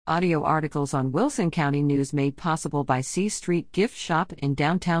Audio articles on Wilson County News made possible by C Street Gift Shop in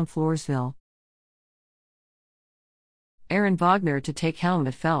downtown Floresville. Aaron Wagner to take helm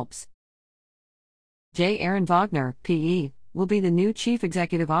at FELPS. Aaron Wagner, P.E., will be the new Chief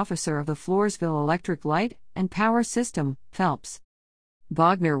Executive Officer of the Floresville Electric Light and Power System, FELPS.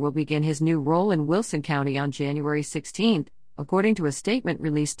 Wagner will begin his new role in Wilson County on January 16, according to a statement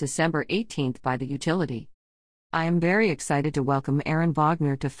released December 18 by the utility. I am very excited to welcome Aaron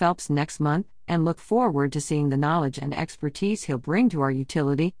Wagner to FELPS next month and look forward to seeing the knowledge and expertise he'll bring to our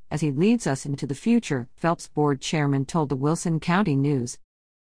utility as he leads us into the future, FELPS board chairman told the Wilson County News.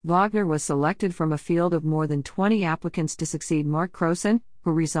 Wagner was selected from a field of more than 20 applicants to succeed Mark Croson,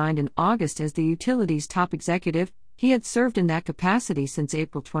 who resigned in August as the utility's top executive. He had served in that capacity since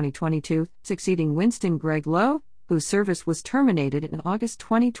April 2022, succeeding Winston Greg Lowe, whose service was terminated in August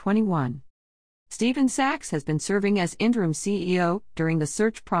 2021. Stephen Sachs has been serving as interim CEO during the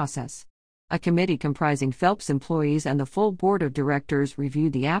search process. A committee comprising FELPS employees and the full board of directors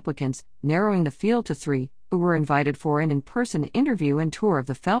reviewed the applicants, narrowing the field to 3, who were invited for an in-person interview and tour of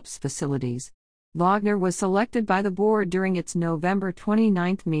the FELPS facilities. Wagner was selected by the board during its November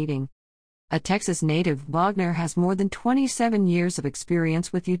 29 meeting. A Texas native, Wagner has more than 27 years of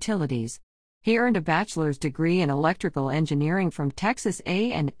experience with utilities. He earned a bachelor's degree in electrical engineering from Texas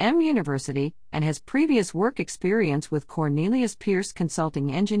A&M University and has previous work experience with Cornelius Pierce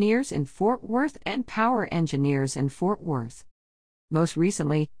Consulting Engineers in Fort Worth and Power Engineers in Fort Worth. Most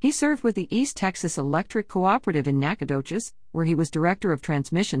recently, he served with the East Texas Electric Cooperative in Nacogdoches, where he was Director of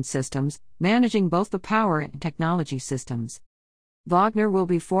Transmission Systems, managing both the power and technology systems. Wagner will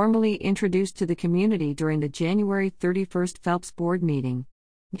be formally introduced to the community during the January 31 FELPS board meeting.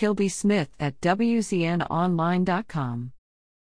 Gilby Smith at WCNonline.com